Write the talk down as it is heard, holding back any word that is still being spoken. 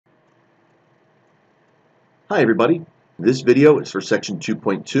Hi everybody, this video is for section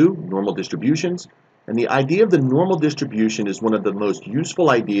 2.2, normal distributions, and the idea of the normal distribution is one of the most useful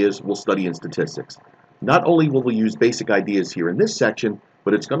ideas we'll study in statistics. Not only will we use basic ideas here in this section,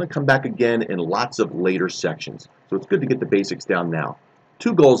 but it's going to come back again in lots of later sections. So it's good to get the basics down now.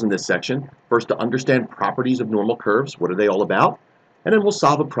 Two goals in this section. First, to understand properties of normal curves, what are they all about? And then we'll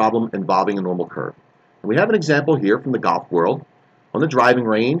solve a problem involving a normal curve. And we have an example here from the golf world. On the driving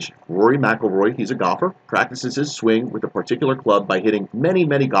range, Rory McIlroy, he's a golfer, practices his swing with a particular club by hitting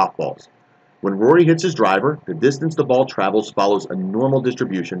many golf balls. When Rory hits his driver, the distance the ball travels follows a normal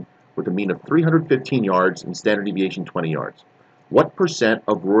distribution with a mean of 315 yards and standard deviation 20 yards. What percent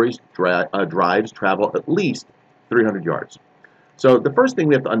of Rory's drives travel at least 300 yards? So the first thing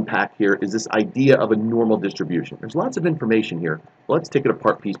we have to unpack here is this idea of a normal distribution. There's lots of information here. Let's take it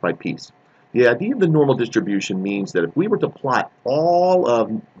apart piece by piece. The idea of the normal distribution means that if we were to plot all of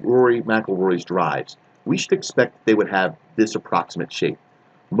Rory McIlroy's drives, we should expect they would have this approximate shape.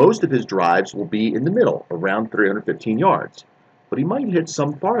 Most of his drives will be in the middle, around 315 yards. But he might hit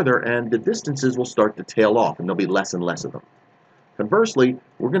some farther and the distances will start to tail off and there'll be less and less of them. Conversely,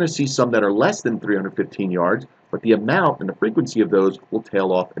 we're going to see some that are less than 315 yards, but the amount and the frequency of those will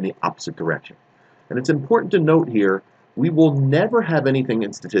tail off in the opposite direction. And it's important to note here, we will never have anything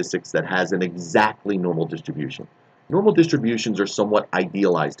in statistics that has an exactly normal distribution. Normal distributions are somewhat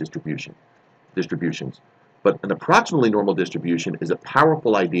idealized distributions, but an approximately normal distribution is a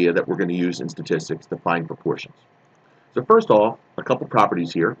powerful idea that we're going to use in statistics to find proportions. So first off, a couple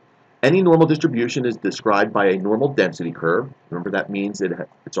properties here. Any normal distribution is described by a normal density curve. Remember, that means that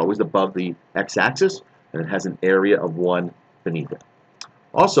it's always above the x-axis and it has an area of 1 beneath it.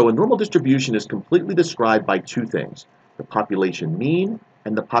 Also, a normal distribution is completely described by two things: the population mean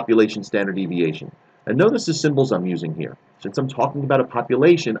and the population standard deviation. And notice the symbols I'm using here. Since I'm talking about a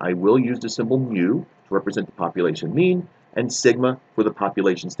population, I will use the symbol mu to represent the population mean and sigma for the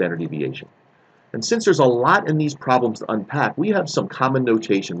population standard deviation. And since there's a lot in these problems to unpack, we have some common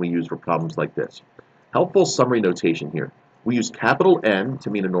notation we use for problems like this. Helpful summary notation here. We use capital N to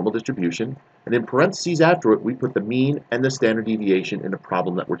mean a normal distribution, and in parentheses after it, we put the mean and the standard deviation in the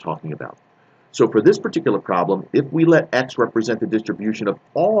problem that we're talking about. So for this particular problem, if we let x represent the distribution of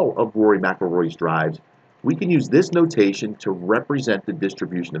all of Rory McIlroy's drives, we can use this notation to represent the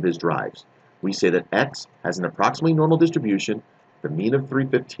distribution of his drives. We say that x has an approximately normal distribution, the mean of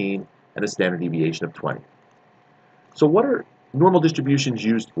 315, and a standard deviation of 20. So what are normal distributions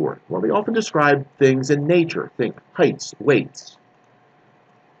used for? Well, they often describe things in nature. Think heights, weights.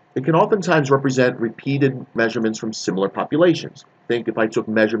 It can oftentimes represent repeated measurements from similar populations. Think if I took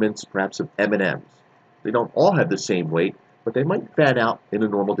measurements perhaps of M&Ms. They don't all have the same weight, but they might fan out in a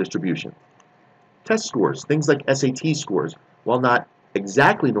normal distribution. Test scores, things like SAT scores, while not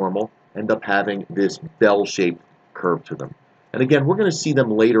exactly normal, end up having this bell-shaped curve to them. And again, we're going to see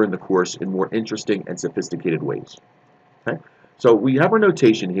them later in the course in more interesting and sophisticated ways. Okay? So we have our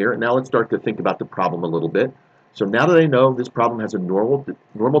notation here, and now let's start to think about the problem a little bit. So now that I know this problem has a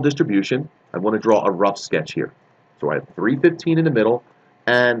normal distribution, I want to draw a rough sketch here. So I have 315 in the middle,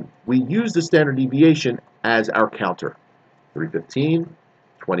 and we use the standard deviation as our counter. 315,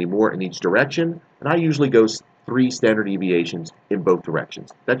 20 more in each direction, and I usually go 3 standard deviations in both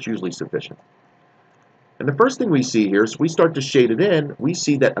directions. That's usually sufficient. And the first thing we see here is we start to shade it in. We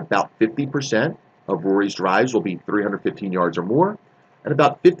see that about 50% of Rory's drives will be 315 yards or more, and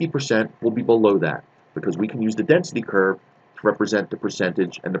about 50% will be below that, because we can use the density curve to represent the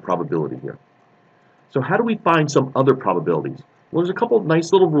percentage and the probability here. So how do we find some other probabilities? Well, there's a couple of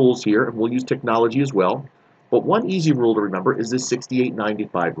nice little rules here, and we'll use technology as well. But one easy rule to remember is the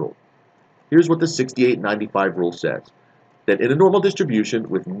 68-95 rule. Here's what the 68-95 rule says. That in a normal distribution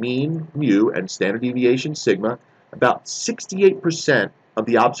with mean mu and standard deviation sigma, about 68% of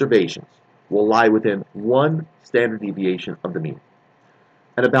the observations will lie within 1 standard deviation of the mean.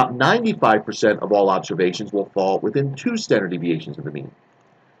 And about 95% of all observations will fall within 2 standard deviations of the mean.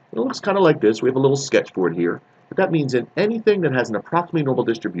 It looks kind of like this. We have a little sketchboard here, but that means in anything that has an approximately normal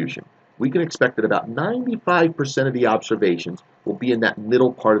distribution, we can expect that about 95% of the observations will be in that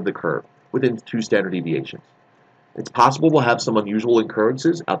middle part of the curve, within 2 standard deviations. It's possible we'll have some unusual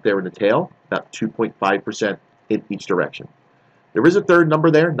occurrences out there in the tail, about 2.5% in each direction. There is a third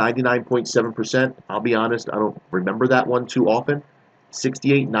number there, 99.7%. I'll be honest, I don't remember that one too often.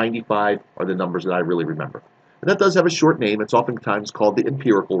 68, 95 are the numbers that I really remember. And that does have a short name. It's oftentimes called the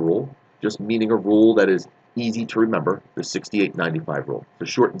empirical rule, just meaning a rule that is easy to remember, the 68-95 rule. It's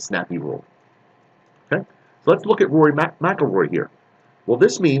a short and snappy rule. Okay, so let's look at Rory Mac McIlroy here. Well,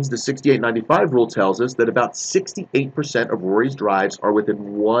 this means the 68-95 rule tells us that about 68% of Rory's drives are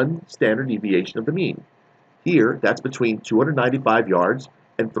within 1 standard deviation of the mean. Here, that's between 295 yards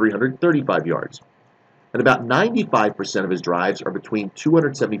and 335 yards. And about 95% of his drives are between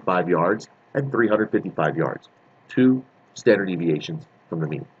 275 yards and 355 yards, 2 standard deviations from the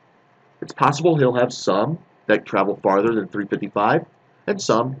mean. It's possible he'll have some that travel farther than 355 and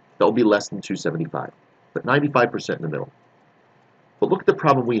some that will be less than 275, but 95% in the middle. But look at the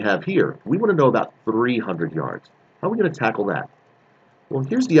problem we have here. We want to know about 300 yards. How are we going to tackle that? Well,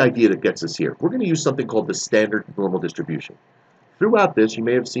 here's the idea that gets us here. We're going to use something called the standard normal distribution. Throughout this, you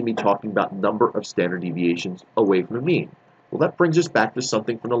may have seen me talking about number of standard deviations away from the mean. Well, that brings us back to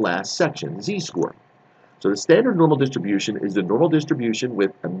something from the last section, z-score. So the standard normal distribution is the normal distribution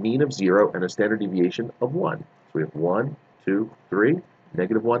with a mean of 0 and a standard deviation of 1. So we have 1, 2, 3,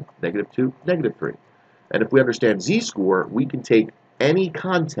 -1, -2, -3. And if we understand z-score, we can take any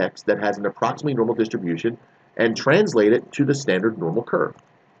context that has an approximately normal distribution and translate it to the standard normal curve.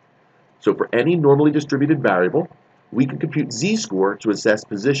 So for any normally distributed variable, we can compute z-score to assess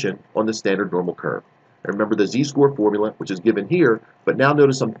position on the standard normal curve. And remember the z-score formula, which is given here, but now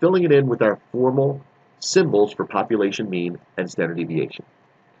notice I'm filling it in with our formal symbols for population mean and standard deviation.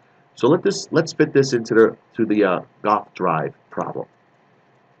 So let's fit this into the golf drive problem.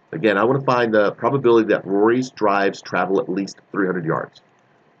 Again, I want to find the probability that Rory's drives travel at least 300 yards.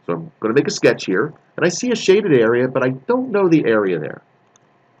 So I'm going to make a sketch here, and I see a shaded area, but I don't know the area there.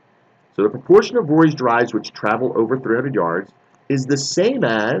 So the proportion of Rory's drives which travel over 300 yards is the same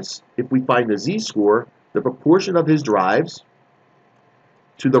as, if we find the z-score, the proportion of his drives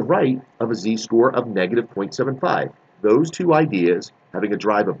to the right of a z-score of -0.75. Those two ideas, having a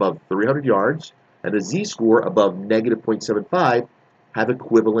drive above 300 yards and a z-score above -0.75, have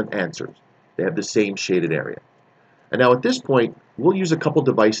equivalent answers. They have the same shaded area. And now at this point, we'll use a couple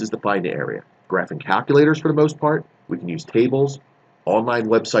devices to find the area. Graphing calculators for the most part. We can use tables. Online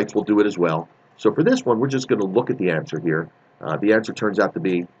websites will do it as well. So for this one, we're just going to look at the answer here. The answer turns out to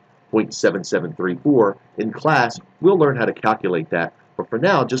be 0.7734. In class, we'll learn how to calculate that. But for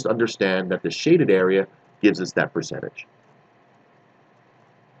now, just understand that the shaded area gives us that percentage.